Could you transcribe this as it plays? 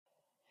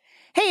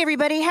Hey,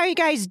 everybody. How are you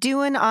guys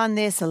doing on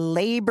this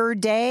Labor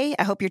Day?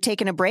 I hope you're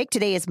taking a break.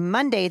 Today is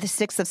Monday, the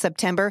 6th of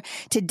September.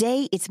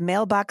 Today, it's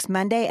Mailbox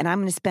Monday, and I'm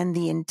going to spend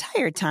the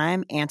entire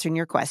time answering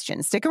your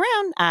questions. Stick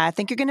around. I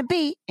think you're going to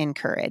be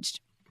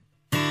encouraged.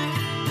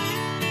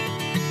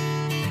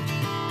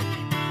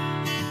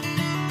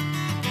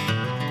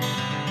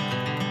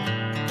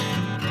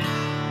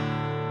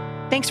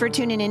 Thanks for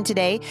tuning in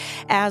today.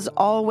 As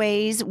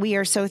always, we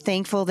are so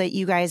thankful that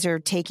you guys are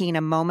taking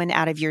a moment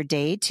out of your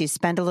day to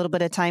spend a little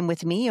bit of time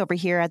with me over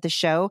here at the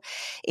show.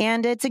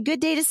 And it's a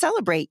good day to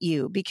celebrate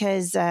you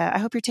because I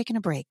hope you're taking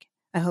a break.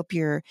 I hope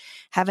you're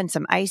having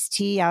some iced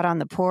tea out on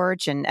the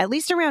porch. And at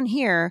least around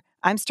here,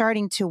 I'm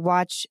starting to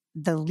watch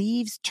the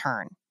leaves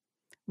turn,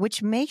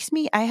 which makes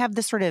me, I have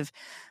this sort of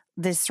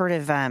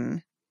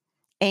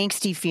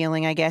angsty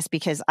feeling, I guess,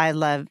 because I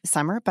love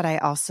summer, but I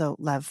also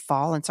love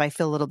fall. And so I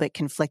feel a little bit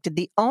conflicted.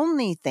 The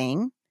only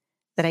thing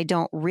that I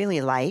don't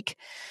really like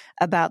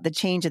about the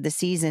change of the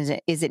seasons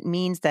is it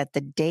means that the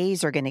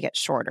days are going to get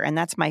shorter. And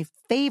that's my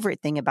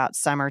favorite thing about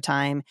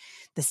summertime.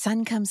 The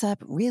sun comes up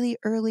really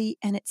early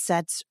and it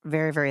sets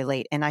very, very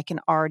late. And I can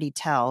already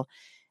tell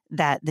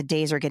that the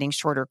days are getting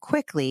shorter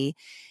quickly.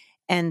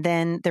 And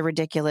then the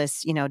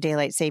ridiculous,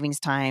 daylight savings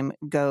time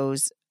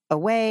goes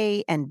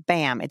away and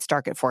bam, it's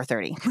dark at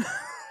 4:30.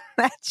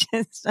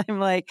 I'm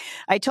like,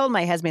 I told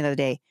my husband the other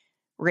day,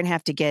 we're going to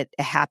have to get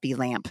a happy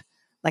lamp.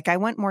 Like I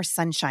want more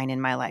sunshine in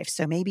my life.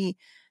 So maybe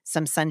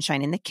some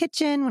sunshine in the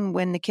kitchen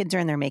when the kids are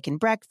in there making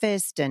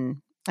breakfast.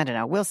 And I don't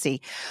know, we'll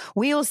see.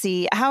 We'll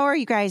see. How are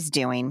you guys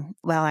doing?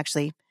 Well,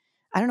 actually,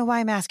 I don't know why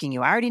I'm asking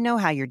you. I already know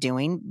how you're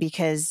doing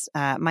because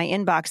my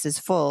inbox is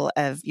full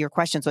of your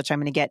questions, which I'm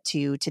going to get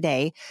to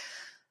today.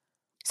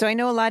 So I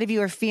know a lot of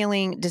you are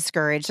feeling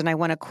discouraged, and I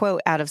want to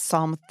quote out of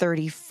Psalm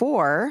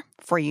 34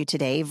 for you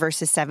today,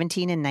 verses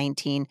 17 and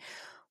 19.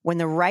 When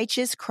the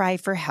righteous cry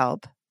for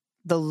help,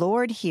 the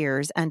Lord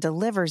hears and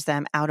delivers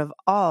them out of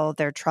all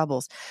their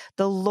troubles.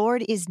 The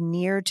Lord is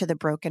near to the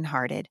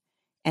brokenhearted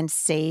and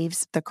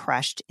saves the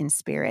crushed in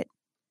spirit.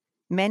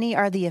 Many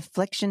are the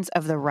afflictions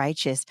of the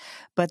righteous,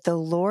 but the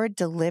Lord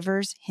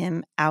delivers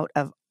him out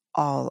of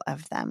all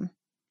of them.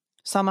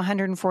 Psalm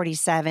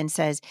 147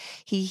 says,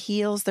 he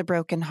heals the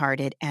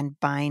brokenhearted and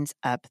binds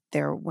up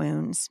their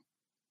wounds.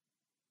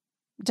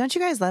 Don't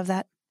you guys love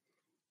that?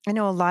 I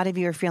know a lot of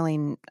you are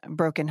feeling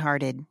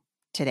brokenhearted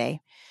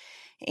today.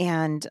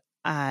 And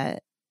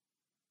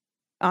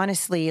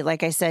honestly,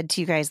 like I said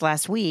to you guys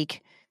last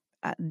week,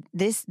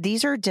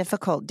 these are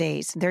difficult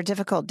days. They're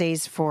difficult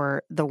days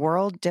for the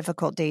world,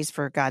 difficult days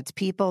for God's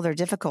people. They're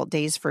difficult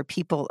days for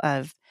people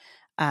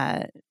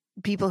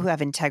who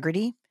have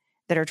integrity,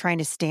 that are trying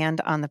to stand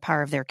on the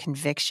power of their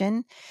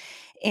conviction.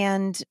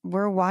 And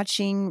we're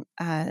watching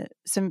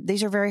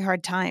these are very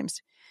hard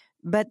times.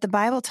 But the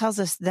Bible tells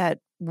us that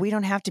we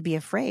don't have to be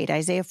afraid.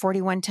 Isaiah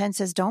 41:10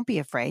 says, don't be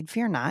afraid,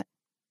 fear not,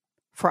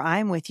 for I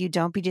am with you.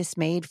 Don't be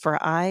dismayed, for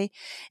I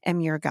am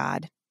your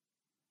God.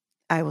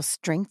 I will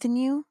strengthen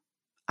you.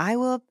 I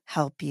will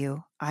help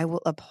you. I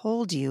will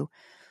uphold you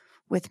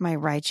with my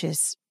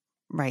righteous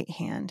right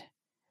hand.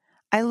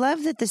 I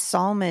love that the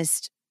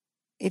psalmist,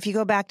 if you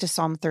go back to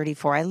Psalm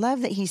 34, I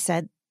love that he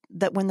said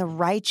that when the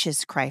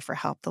righteous cry for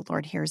help, the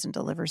Lord hears and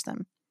delivers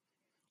them.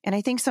 And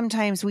I think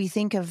sometimes we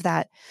think of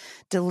that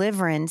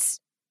deliverance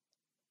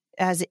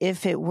as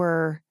if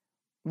we're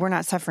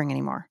not suffering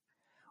anymore,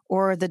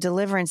 or the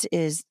deliverance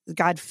is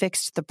God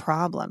fixed the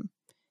problem.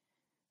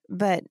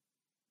 But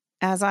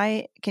as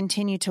I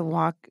continue to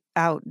walk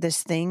out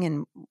this thing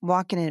and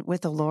walk in it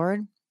with the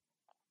Lord,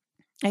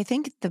 I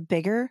think the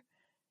bigger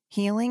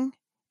healing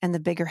and the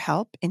bigger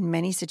help in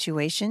many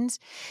situations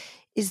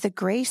is the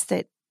grace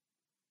that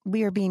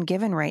we are being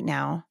given right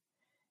now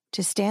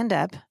to stand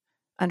up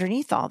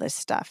underneath all this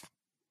stuff.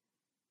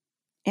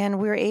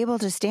 And we're able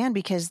to stand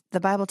because the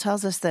Bible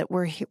tells us that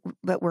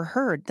we're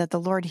heard, that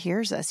the Lord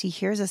hears us. He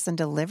hears us and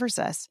delivers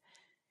us.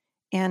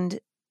 And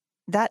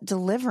that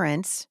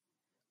deliverance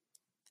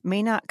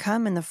may not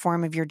come in the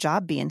form of your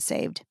job being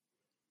saved.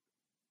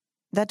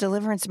 That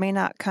deliverance may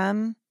not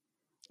come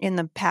in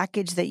the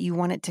package that you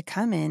want it to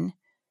come in.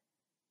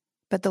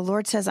 But the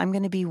Lord says, I'm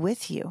going to be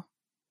with you.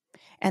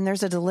 And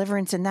there's a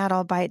deliverance in that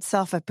all by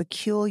itself, a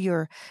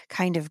peculiar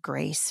kind of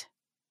grace.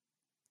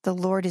 The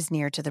Lord is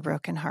near to the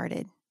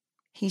brokenhearted.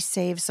 He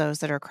saves those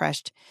that are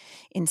crushed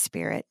in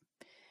spirit.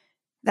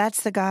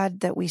 That's the God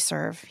that we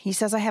serve. He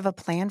says, I have a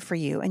plan for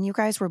you. And you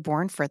guys were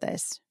born for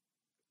this.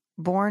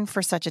 Born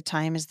for such a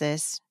time as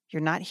this.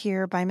 You're not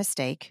here by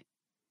mistake.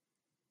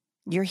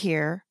 You're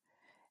here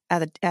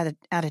at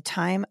a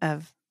time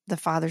of the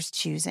Father's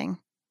choosing.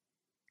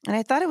 And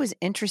I thought it was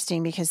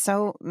interesting because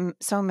so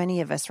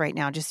many of us right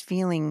now just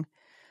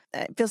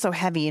it feels so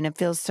heavy and it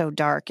feels so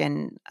dark.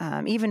 And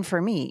even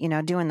for me,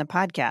 doing the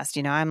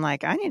podcast, I'm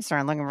like, I need to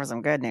start looking for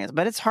some good news.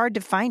 But it's hard to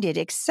find it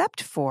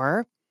except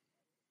for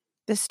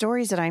the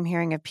stories that I'm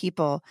hearing of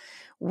people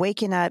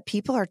waking up,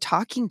 people are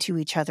talking to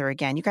each other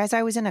again. You guys,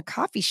 I was in a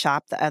coffee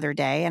shop the other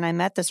day and I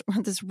met this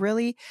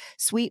really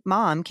sweet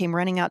mom came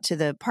running out to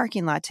the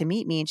parking lot to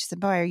meet me. And she said,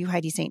 "Boy, are you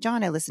Heidi St.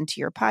 John? I listened to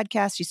your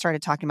podcast." She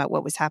started talking about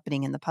what was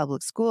happening in the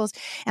public schools.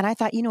 And I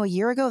thought, a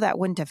year ago, that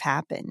wouldn't have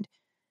happened.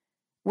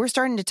 We're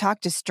starting to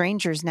talk to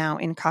strangers now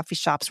in coffee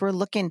shops. We're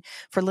looking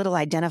for little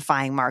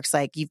identifying marks,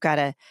 like you've got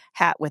a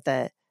hat with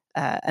an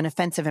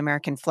offensive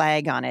American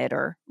flag on it,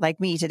 or like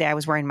me today, I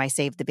was wearing my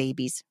Save the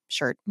Babies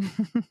shirt.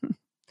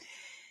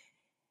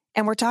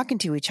 And we're talking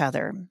to each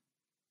other.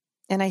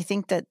 And I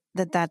think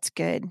that's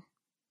good.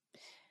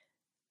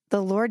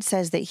 The Lord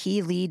says that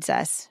he leads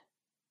us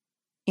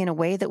in a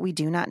way that we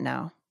do not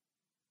know,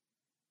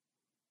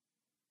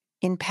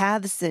 in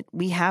paths that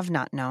we have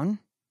not known,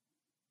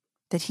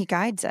 that he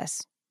guides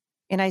us.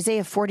 In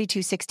Isaiah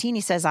 42:16,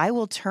 he says, "I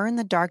will turn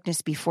the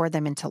darkness before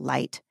them into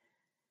light,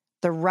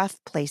 the rough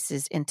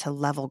places into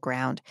level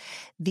ground.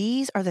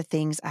 These are the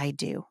things I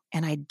do,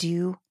 and I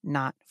do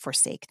not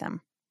forsake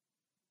them."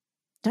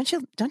 Don't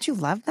you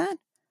love that?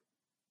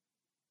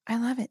 I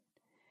love it.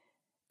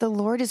 The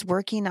Lord is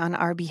working on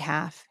our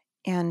behalf.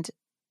 And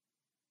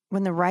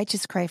when the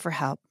righteous cry for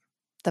help,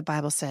 the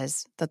Bible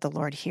says that the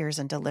Lord hears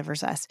and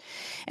delivers us.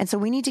 And so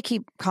we need to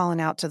keep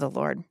calling out to the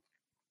Lord.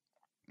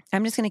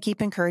 I'm just going to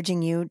keep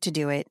encouraging you to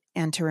do it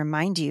and to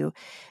remind you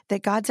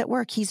that God's at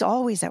work. He's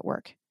always at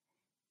work.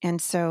 And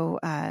so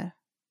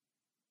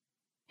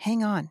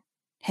hang on,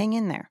 hang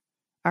in there.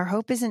 Our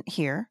hope isn't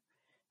here,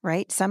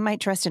 right? Some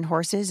might trust in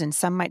horses and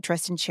some might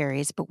trust in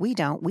chariots, but we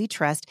don't. We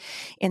trust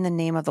in the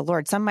name of the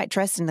Lord. Some might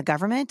trust in the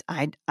government.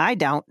 I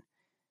don't.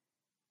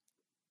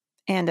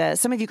 And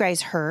some of you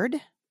guys heard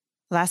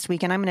last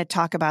week, and I'm going to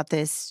talk about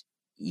this.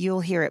 You'll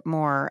hear it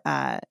more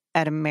at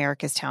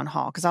America's Town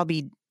Hall, because I'll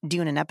be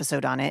doing an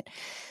episode on it,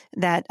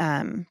 that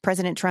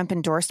President Trump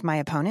endorsed my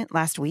opponent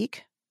last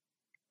week,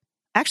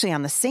 actually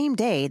on the same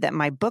day that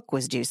my book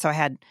was due. So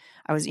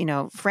I was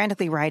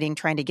frantically writing,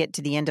 trying to get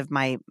to the end of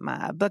my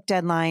book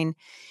deadline.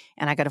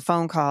 And I got a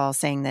phone call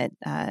saying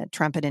that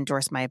Trump had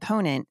endorsed my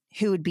opponent,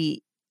 who would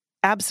be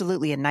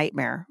absolutely a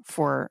nightmare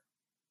for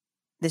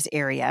this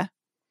area.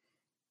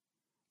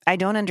 I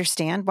don't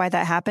understand why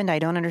that happened. I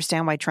don't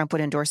understand why Trump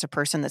would endorse a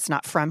person that's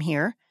not from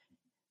here.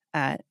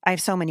 I have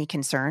so many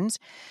concerns.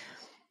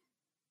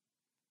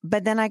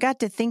 But then I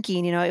got to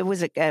thinking,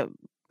 it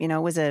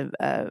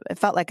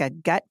felt like a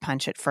gut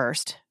punch at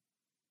first.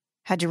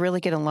 Had to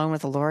really get alone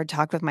with the Lord,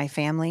 talk with my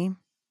family.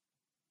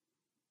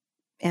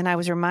 And I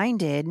was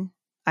reminded,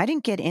 I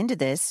didn't get into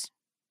this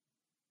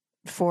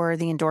for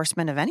the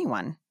endorsement of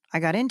anyone. I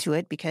got into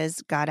it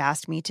because God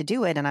asked me to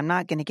do it, and I'm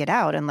not going to get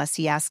out unless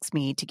he asks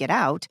me to get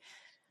out.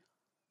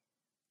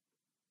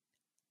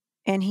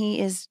 And he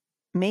is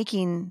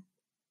making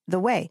the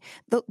way.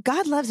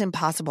 God loves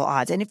impossible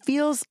odds, and it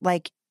feels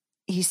like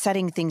he's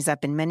setting things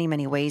up in many,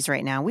 many ways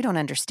right now. We don't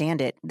understand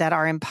it, that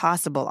are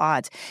impossible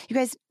odds. You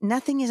guys,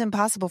 nothing is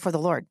impossible for the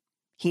Lord.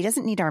 He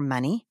doesn't need our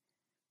money.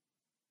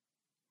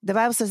 The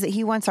Bible says that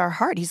he wants our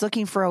heart. He's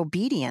looking for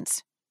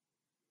obedience.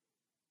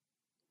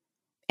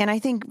 And I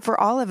think for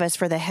all of us,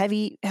 for the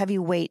heavy, heavy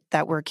weight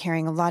that we're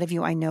carrying, a lot of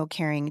you I know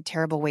carrying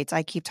terrible weights.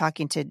 I keep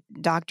talking to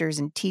doctors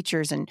and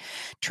teachers and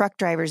truck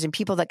drivers and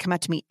people that come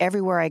up to me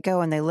everywhere I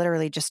go, and they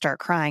literally just start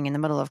crying in the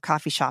middle of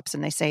coffee shops.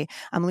 And they say,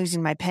 "I'm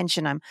losing my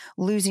pension. I'm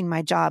losing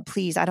my job.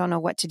 Please, I don't know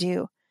what to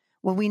do."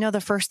 Well, we know the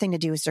first thing to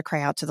do is to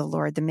cry out to the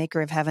Lord, the maker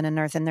of heaven and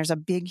earth. And there's a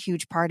big,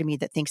 huge part of me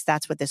that thinks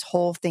that's what this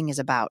whole thing is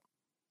about.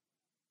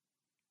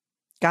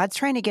 God's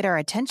trying to get our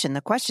attention.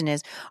 The question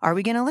is, are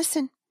we going to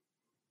listen?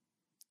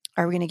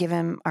 Are we going to give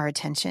him our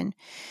attention?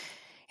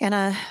 And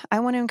I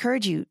want to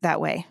encourage you that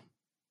way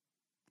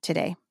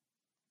today,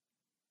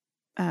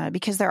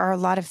 because there are a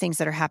lot of things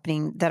that are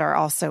happening that are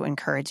also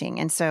encouraging.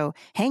 And so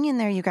hang in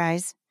there, you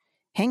guys.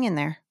 Hang in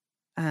there.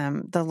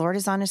 The Lord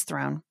is on his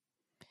throne.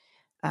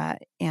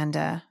 And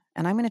I'm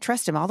going to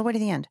trust him all the way to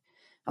the end.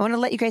 I want to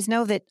let you guys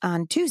know that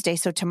on Tuesday,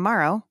 so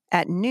tomorrow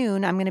at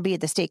noon, I'm going to be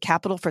at the state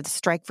capitol for the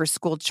Strike for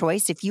School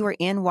Choice. If you are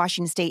in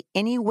Washington State,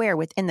 anywhere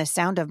within the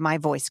sound of my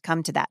voice,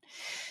 come to that.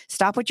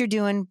 Stop what you're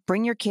doing.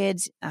 Bring your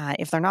kids.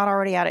 If they're not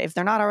already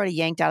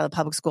yanked out of the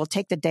public school,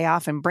 take the day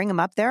off and bring them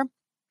up there.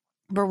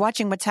 We're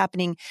watching what's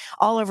happening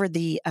all over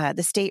the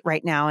state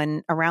right now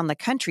and around the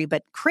country,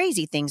 but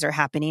crazy things are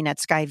happening at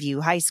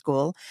Skyview High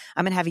School.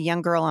 I'm going to have a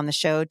young girl on the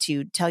show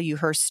to tell you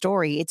her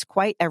story. It's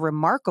quite a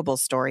remarkable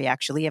story,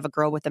 actually, of a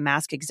girl with a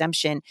mask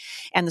exemption,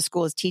 and the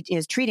school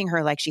is treating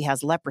her like she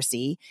has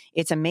leprosy.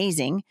 It's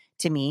amazing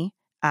to me.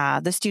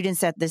 The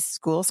students at this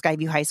school,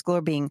 Skyview High School,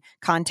 are being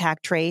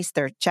contact traced.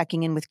 They're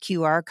checking in with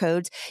QR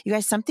codes. You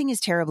guys, something is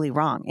terribly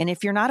wrong. And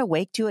if you're not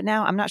awake to it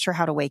now, I'm not sure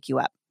how to wake you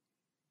up.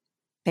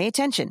 Pay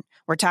attention.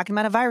 We're talking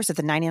about a virus with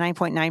a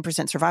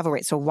 99.9% survival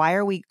rate. So why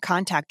are we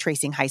contact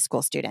tracing high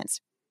school students?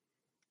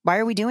 Why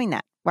are we doing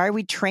that? Why are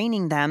we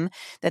training them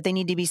that they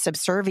need to be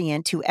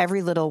subservient to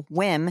every little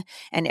whim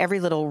and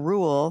every little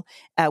rule?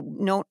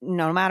 No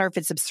matter if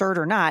it's absurd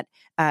or not,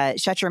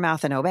 shut your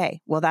mouth and obey.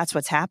 Well, that's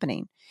what's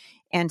happening.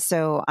 And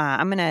so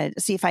I'm going to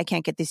see if I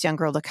can't get this young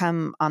girl to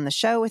come on the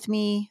show with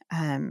me.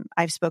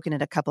 I've spoken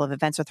at a couple of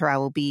events with her. I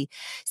will be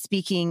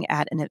speaking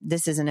at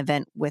this is an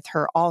event with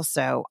her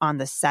also on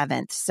the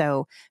 7th.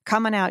 So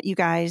come on out, you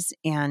guys,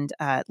 and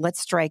let's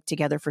strike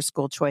together for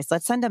school choice.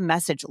 Let's send a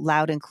message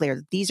loud and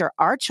clear. These are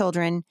our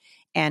children,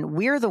 and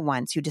we're the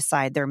ones who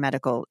decide their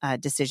medical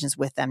decisions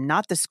with them,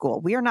 not the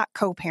school. We are not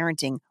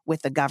co-parenting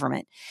with the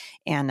government.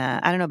 And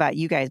I don't know about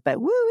you guys, but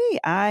woo-wee,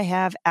 I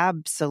have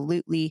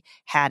absolutely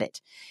had it.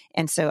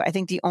 And so I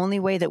think the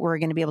only way that we're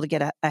going to be able to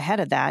get ahead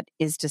of that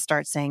is to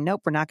start saying,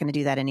 nope, we're not going to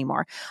do that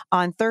anymore.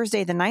 On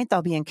Thursday, the 9th,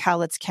 I'll be in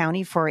Cowlitz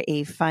County for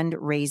a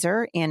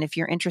fundraiser. And if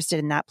you're interested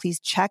in that, please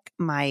check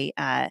my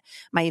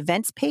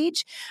events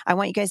page. I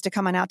want you guys to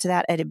come on out to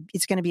that.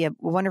 It's going to be a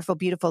wonderful,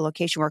 beautiful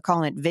location. We're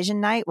calling it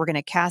Vision Night. We're going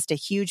to cast a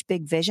huge,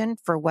 big vision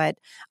for what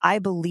I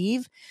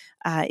believe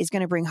is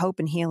going to bring hope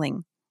and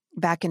healing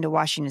back into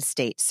Washington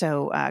State.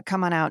 So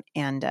come on out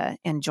and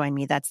join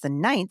me. That's the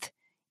 9th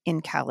in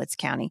Cowlitz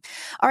County.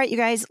 All right, you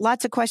guys,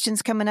 lots of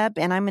questions coming up,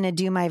 and I'm going to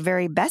do my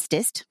very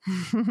bestest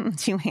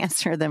to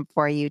answer them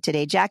for you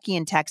today. Jackie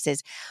in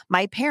Texas,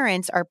 my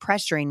parents are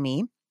pressuring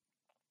me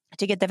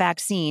to get the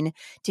vaccine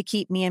to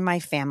keep me and my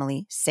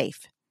family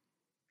safe.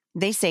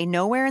 They say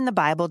nowhere in the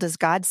Bible does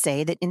God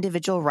say that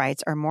individual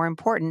rights are more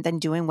important than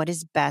doing what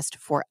is best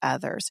for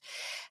others.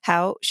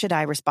 How should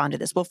I respond to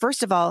this? Well,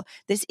 first of all,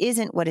 this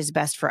isn't what is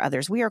best for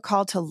others. We are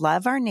called to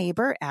love our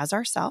neighbor as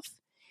ourselves.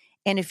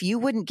 And if you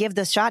wouldn't give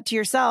the shot to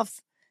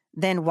yourself,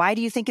 then why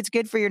do you think it's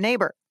good for your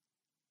neighbor?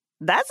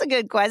 That's a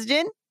good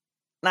question.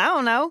 I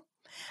don't know.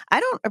 I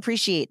don't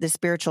appreciate the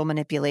spiritual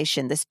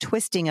manipulation, this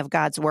twisting of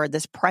God's word,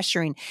 this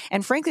pressuring.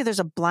 And frankly, there's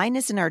a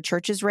blindness in our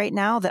churches right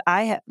now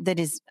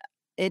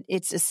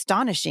it's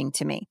astonishing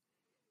to me.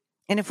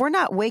 And if we're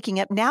not waking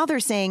up, now they're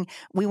saying,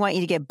 we want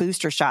you to get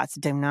booster shots.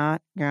 Do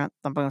not get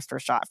the booster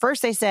shot.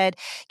 First they said,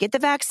 get the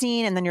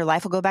vaccine and then your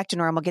life will go back to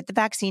normal. Get the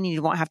vaccine and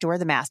you won't have to wear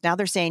the mask. Now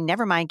they're saying,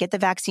 never mind, get the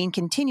vaccine,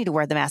 continue to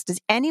wear the mask. Does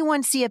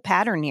anyone see a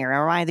pattern here,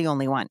 or am I the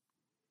only one?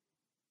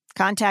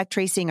 Contact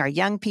tracing our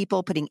young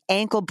people, putting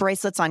ankle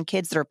bracelets on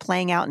kids that are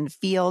playing out in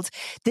fields.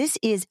 This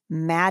is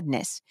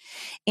madness.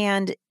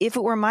 And if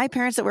it were my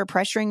parents that were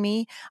pressuring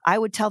me, I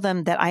would tell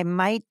them that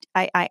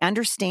I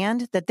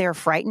understand that they're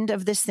frightened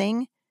of this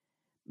thing,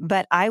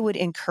 but I would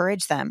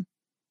encourage them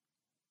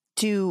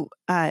to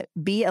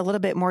be a little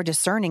bit more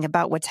discerning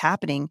about what's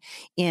happening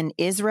in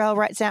Israel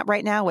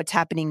right now, what's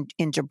happening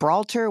in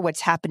Gibraltar,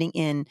 what's happening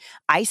in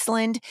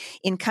Iceland,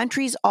 in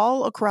countries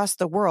all across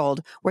the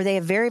world where they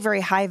have very,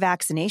 very high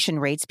vaccination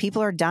rates.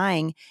 People are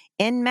dying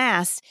en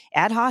masse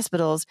at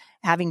hospitals,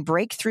 having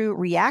breakthrough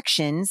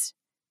reactions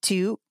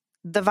to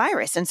the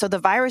virus. And so the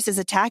virus is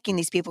attacking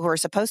these people who are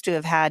supposed to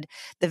have had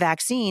the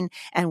vaccine.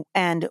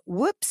 And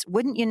whoops,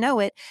 wouldn't you know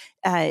it,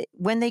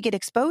 when they get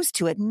exposed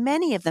to it,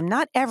 many of them,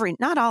 not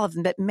all of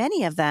them, but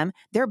many of them,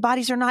 their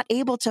bodies are not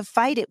able to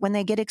fight it when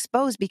they get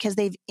exposed because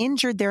they've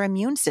injured their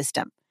immune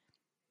system.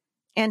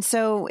 And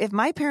so if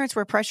my parents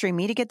were pressuring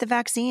me to get the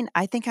vaccine,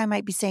 I think I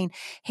might be saying,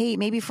 hey,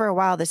 maybe for a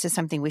while, this is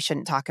something we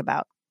shouldn't talk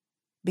about,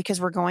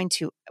 because we're going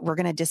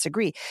to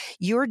disagree.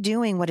 You're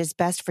doing what is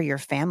best for your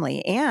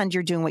family, and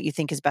you're doing what you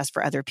think is best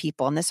for other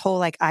people. And this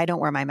whole, I don't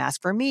wear my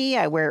mask for me,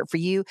 I wear it for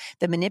you.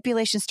 The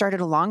manipulation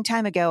started a long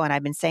time ago, and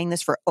I've been saying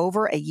this for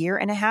over a year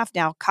and a half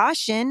now.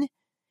 Caution,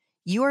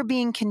 you are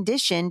being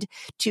conditioned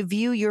to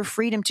view your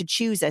freedom to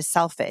choose as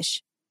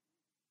selfish.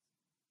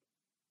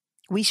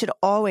 We should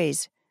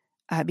always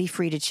be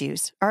free to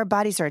choose. Our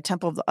bodies are a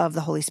temple of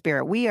the Holy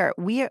Spirit. We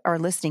are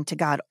listening to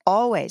God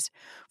always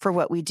for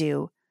what we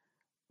do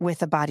with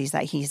the bodies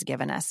that he's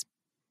given us.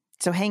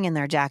 So hang in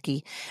there,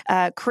 Jackie.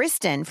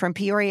 Kristen from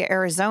Peoria,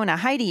 Arizona.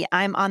 Heidi,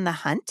 I'm on the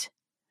hunt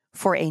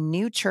for a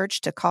new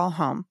church to call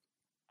home.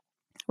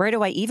 Where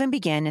do I even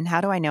begin, and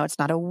how do I know it's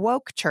not a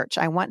woke church?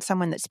 I want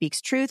someone that speaks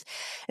truth,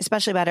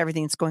 especially about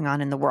everything that's going on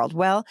in the world.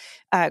 Well,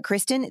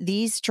 Kristen,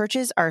 these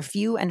churches are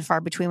few and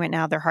far between right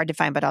now. They're hard to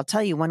find, but I'll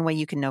tell you one way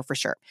you can know for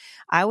sure.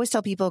 I always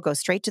tell people, go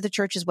straight to the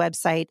church's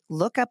website,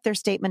 look up their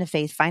statement of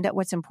faith, find out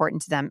what's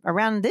important to them.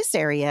 Around this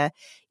area,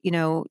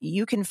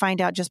 you can find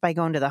out just by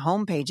going to the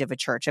homepage of a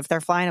church. If they're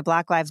flying a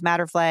Black Lives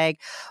Matter flag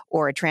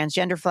or a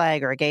transgender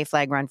flag or a gay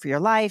flag, Run for Your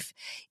Life.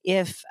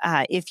 If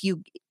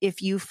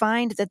you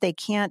find that they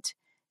can't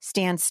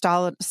stand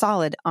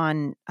solid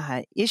on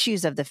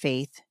issues of the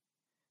faith,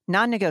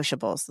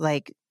 non-negotiables,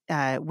 like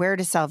where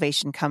does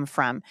salvation come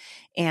from?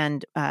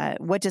 And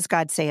what does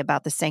God say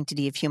about the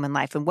sanctity of human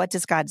life? And what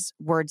does God's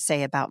word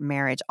say about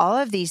marriage? All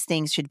of these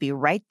things should be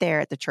right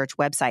there at the church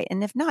website.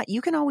 And if not,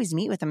 you can always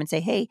meet with them and say,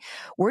 hey,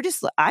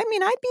 I'd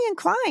be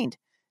inclined.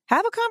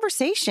 Have a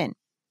conversation.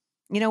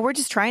 We're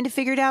just trying to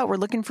figure it out. We're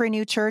looking for a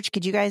new church.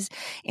 Could you guys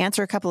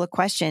answer a couple of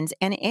questions?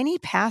 And any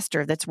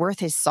pastor that's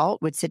worth his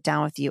salt would sit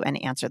down with you and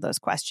answer those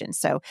questions.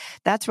 So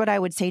that's what I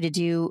would say to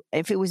do.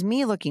 If it was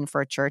me looking for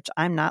a church,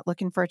 I'm not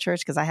looking for a church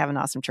because I have an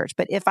awesome church.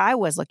 But if I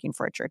was looking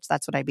for a church,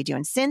 that's what I'd be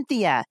doing.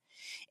 Cynthia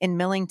in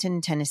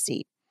Millington,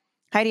 Tennessee.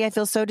 Heidi, I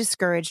feel so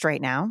discouraged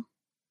right now.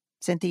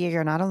 Cynthia,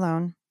 you're not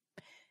alone.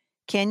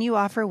 Can you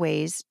offer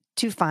ways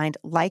to find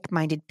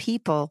like-minded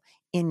people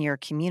in your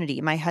community.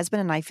 My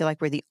husband and I feel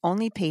like we're the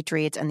only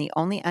patriots and the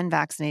only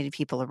unvaccinated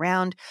people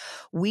around.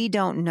 We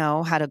don't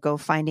know how to go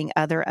finding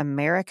other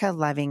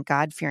America-loving,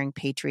 God-fearing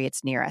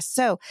patriots near us.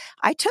 So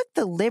I took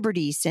the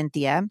liberty,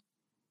 Cynthia,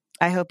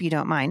 I hope you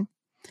don't mind,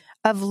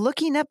 of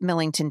looking up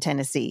Millington,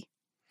 Tennessee.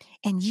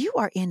 And you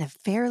are in a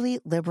fairly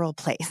liberal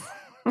place.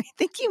 I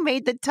think you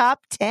made the top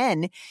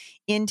 10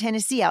 in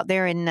Tennessee out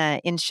there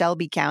in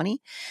Shelby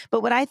County.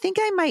 But what I think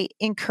I might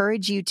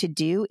encourage you to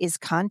do is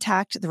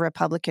contact the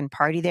Republican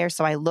Party there.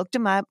 So I looked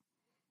them up.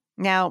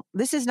 Now,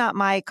 this is not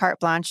my carte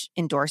blanche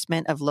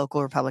endorsement of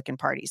local Republican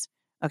parties.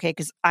 Okay,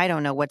 because I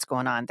don't know what's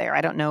going on there. I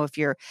don't know if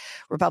your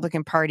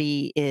Republican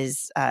Party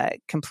is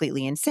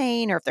completely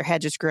insane or if their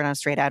heads are screwed on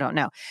straight. I don't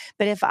know.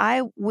 But if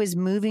I was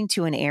moving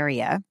to an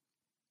area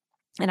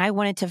and I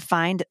wanted to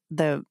find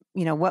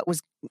what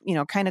was,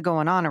 kind of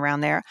going on around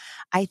there,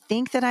 I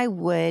think that I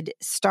would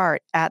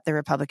start at the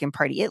Republican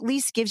Party. At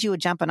least gives you a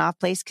jumping off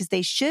place because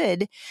they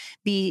should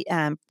be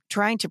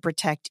trying to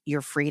protect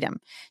your freedom.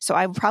 So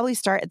I would probably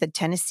start at the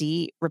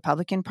Tennessee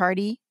Republican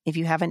Party if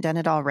you haven't done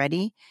it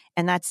already.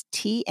 And that's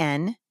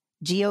tngop.org.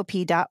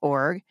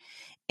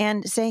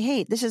 And say,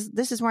 hey, this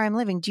is where I'm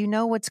living. Do you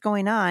know what's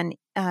going on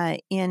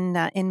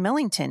in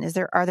Millington?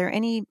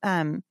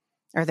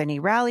 Are there any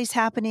rallies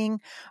happening?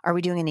 Are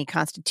we doing any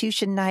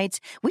Constitution nights?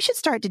 You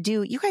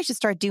guys should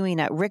start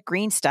doing Rick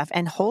Green stuff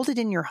and hold it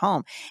in your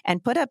home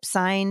and put up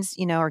signs,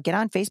 or get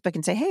on Facebook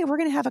and say, hey, we're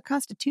going to have a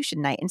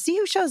Constitution night and see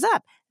who shows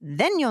up.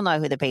 Then you'll know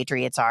who the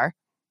patriots are.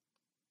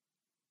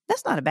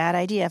 That's not a bad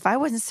idea. If I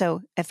wasn't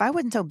so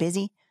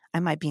busy, I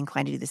might be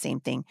inclined to do the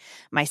same thing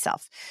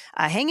myself.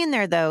 Hang in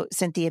there, though,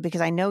 Cynthia, because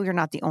I know you're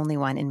not the only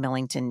one in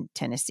Millington,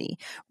 Tennessee.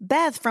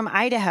 Beth from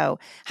Idaho.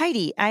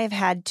 Heidi, I have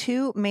had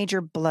 2 major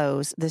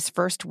blows this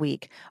first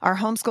week. Our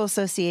homeschool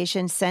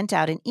association sent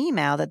out an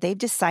email that they've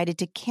decided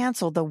to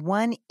cancel the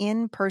one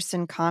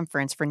in-person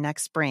conference for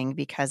next spring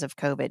because of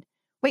COVID.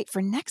 Wait,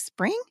 for next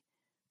spring?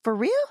 For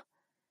real?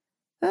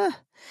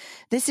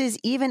 This is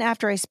even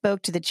after I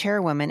spoke to the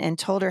chairwoman and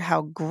told her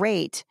how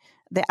great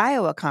the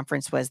Iowa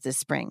conference was this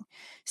spring.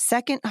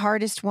 Second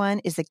hardest one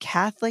is the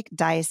Catholic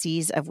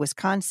Diocese of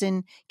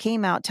Wisconsin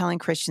came out telling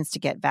Christians to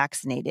get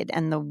vaccinated,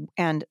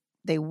 and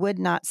they would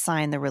not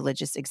sign the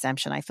religious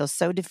exemption. I feel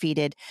so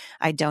defeated.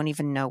 I don't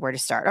even know where to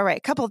start. All right,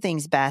 a couple of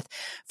things, Beth.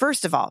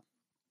 First of all,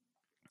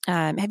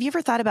 have you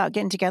ever thought about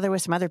getting together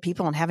with some other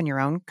people and having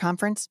your own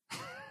conference?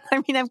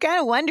 I mean, I'm kind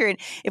of wondering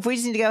if we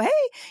just need to go, hey,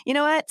 you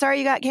know what? Sorry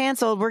you got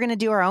canceled. We're going to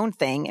do our own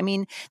thing. I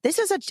mean, this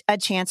is a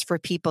chance for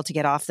people to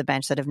get off the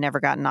bench that have never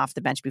gotten off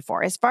the bench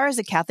before. As far as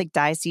the Catholic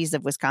Diocese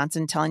of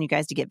Wisconsin telling you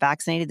guys to get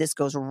vaccinated, this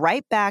goes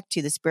right back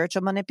to the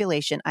spiritual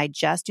manipulation. I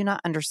just do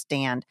not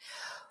understand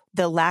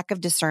the lack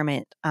of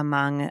discernment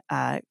among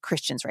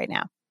Christians right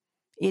now.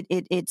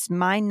 It's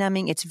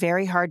mind-numbing. It's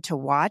very hard to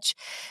watch.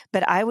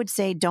 But I would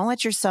say don't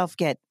let yourself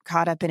get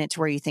caught up in it to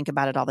where you think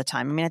about it all the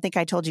time. I mean, I think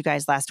I told you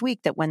guys last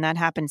week that when that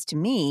happens to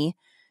me,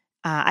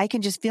 I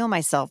can just feel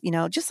myself,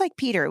 just like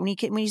Peter, when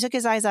he took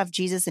his eyes off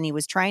Jesus and he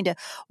was trying to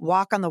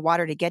walk on the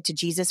water to get to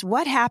Jesus,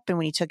 what happened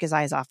when he took his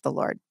eyes off the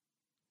Lord?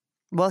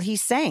 Well, he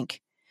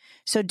sank.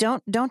 So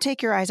don't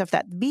take your eyes off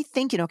that. Be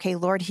thinking, okay,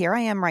 Lord, here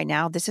I am right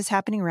now. This is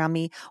happening around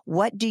me.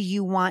 What do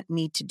you want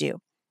me to do?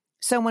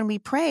 So when we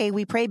pray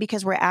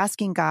because we're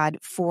asking God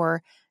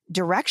for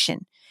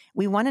direction.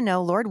 We want to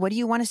know, Lord, what do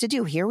you want us to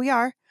do? Here we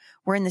are.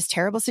 We're in this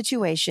terrible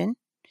situation.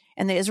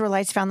 And the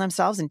Israelites found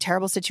themselves in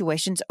terrible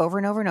situations over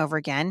and over and over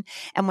again.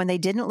 And when they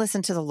didn't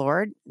listen to the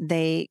Lord,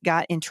 they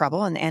got in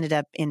trouble and ended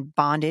up in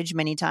bondage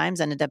many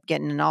times, ended up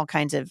getting in all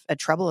kinds of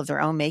trouble of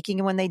their own making.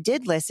 And when they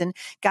did listen,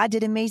 God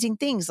did amazing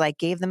things, like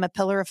gave them a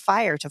pillar of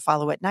fire to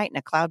follow at night and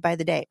a cloud by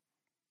the day.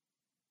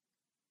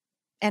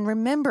 And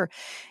remember,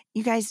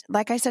 you guys,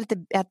 like I said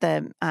at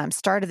the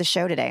start of the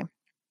show today,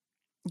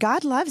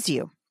 God loves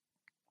you.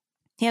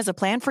 He has a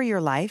plan for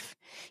your life.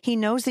 He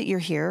knows that you're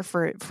here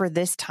for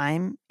this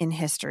time in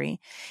history,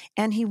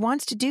 and he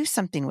wants to do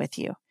something with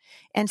you.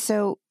 And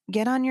so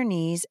get on your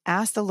knees,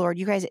 ask the Lord.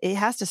 You guys, it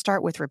has to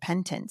start with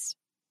repentance,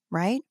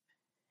 right?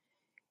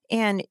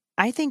 And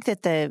I think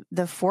that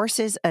the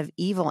forces of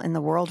evil in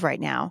the world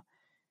right now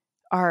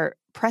are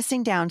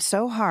pressing down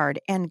so hard,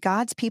 and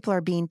God's people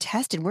are being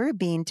tested. We're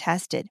being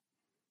tested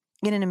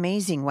in an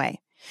amazing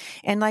way.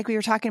 And like we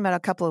were talking about a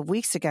couple of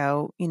weeks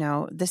ago,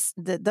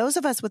 those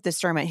of us with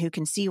discernment who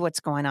can see what's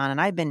going on,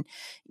 and I've been,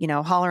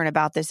 hollering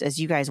about this, as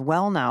you guys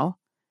well know,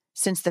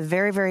 since the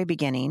very, very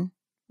beginning,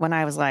 when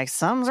I was like,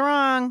 something's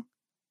wrong.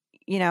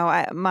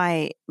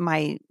 My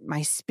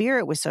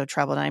spirit was so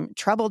troubled. I'm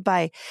troubled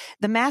by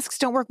the masks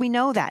don't work. We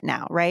know that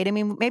now, right? I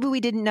mean, maybe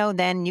we didn't know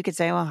then. You could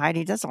say, well,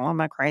 Heidi, that's all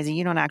I'm crazy.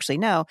 You don't actually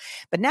know.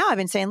 But now I've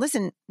been saying,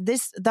 listen,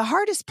 the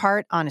hardest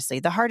part, honestly,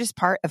 the hardest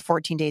part of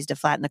 14 days to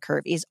flatten the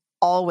curve is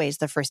always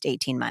the first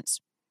 18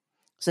 months.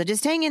 So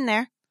just hang in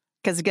there,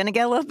 because it's going to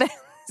get a little bit,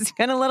 it's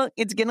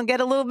going to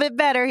get a little bit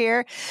better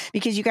here,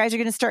 because you guys are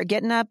going to start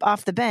getting up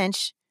off the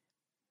bench.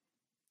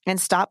 and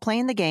stop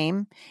playing the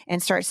game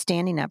and start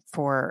standing up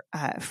for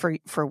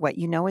what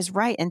you know is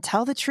right and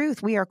tell the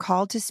truth. We are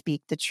called to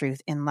speak the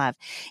truth in love.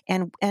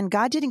 And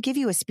God didn't give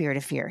you a spirit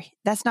of fear.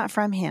 That's not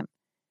from him.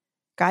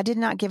 God did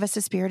not give us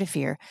a spirit of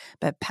fear,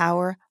 but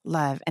power,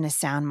 love, and a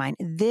sound mind.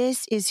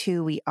 This is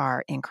who we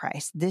are in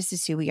Christ. This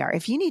is who we are.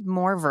 If you need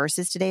more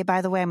verses today,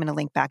 by the way, I'm going to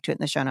link back to it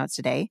in the show notes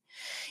today.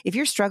 If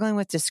you're struggling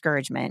with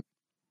discouragement,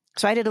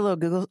 so I did a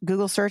little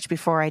Google search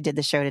before I did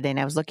the show today, and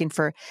I was looking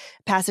for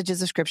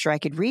passages of scripture I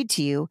could read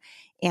to you.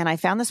 And I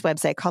found this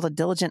website called A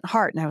Diligent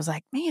Heart. And I was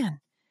like, man,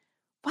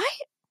 why?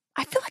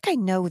 I feel like I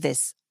know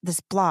this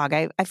blog.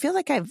 I feel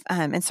like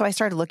and so I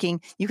started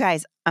looking. You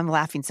guys, I'm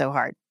laughing so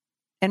hard.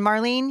 And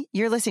Marlene,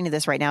 you're listening to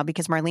this right now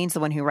because Marlene's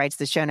the one who writes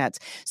the show notes.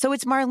 So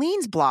it's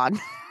Marlene's blog.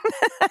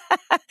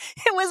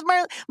 It was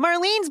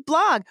Marlene's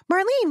blog.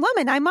 Marlene,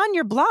 woman, I'm on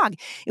your blog.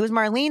 It was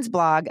Marlene's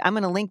blog. I'm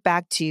going to link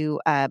back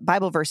to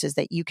Bible verses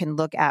that you can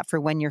look at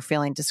for when you're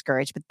feeling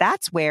discouraged. But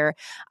that's where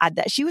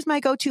she was my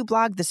go-to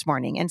blog this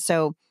morning. And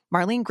so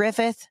Marlene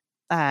Griffith,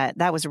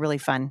 that was really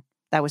fun.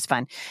 That was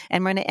fun.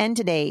 And we're going to end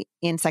today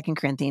in 2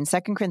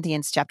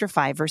 Corinthians chapter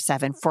 5, verse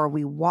 7. For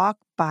we walk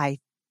by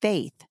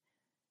faith,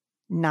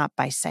 not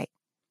by sight.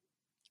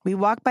 We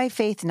walk by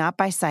faith, not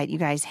by sight. You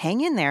guys,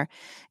 hang in there.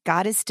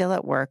 God is still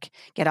at work.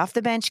 Get off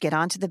the bench, get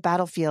onto the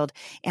battlefield,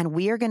 and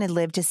we are going to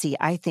live to see,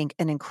 I think,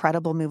 an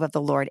incredible move of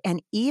the Lord.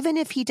 And even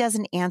if he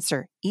doesn't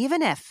answer,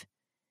 even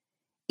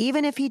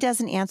if he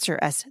doesn't answer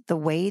us the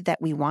way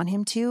that we want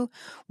him to,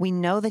 we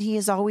know that he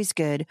is always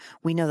good.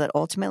 We know that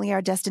ultimately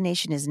our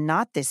destination is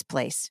not this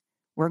place.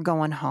 We're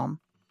going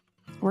home.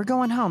 We're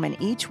going home,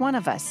 and each one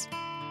of us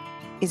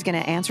is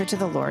going to answer to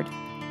the Lord.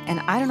 And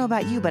I don't know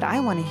about you, but I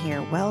want to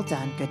hear, well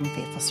done, good and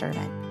faithful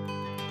servant.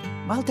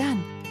 Well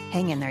done.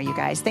 Hang in there, you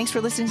guys. Thanks for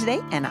listening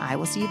today, and I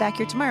will see you back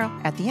here tomorrow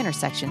at the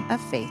intersection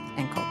of faith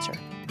and culture.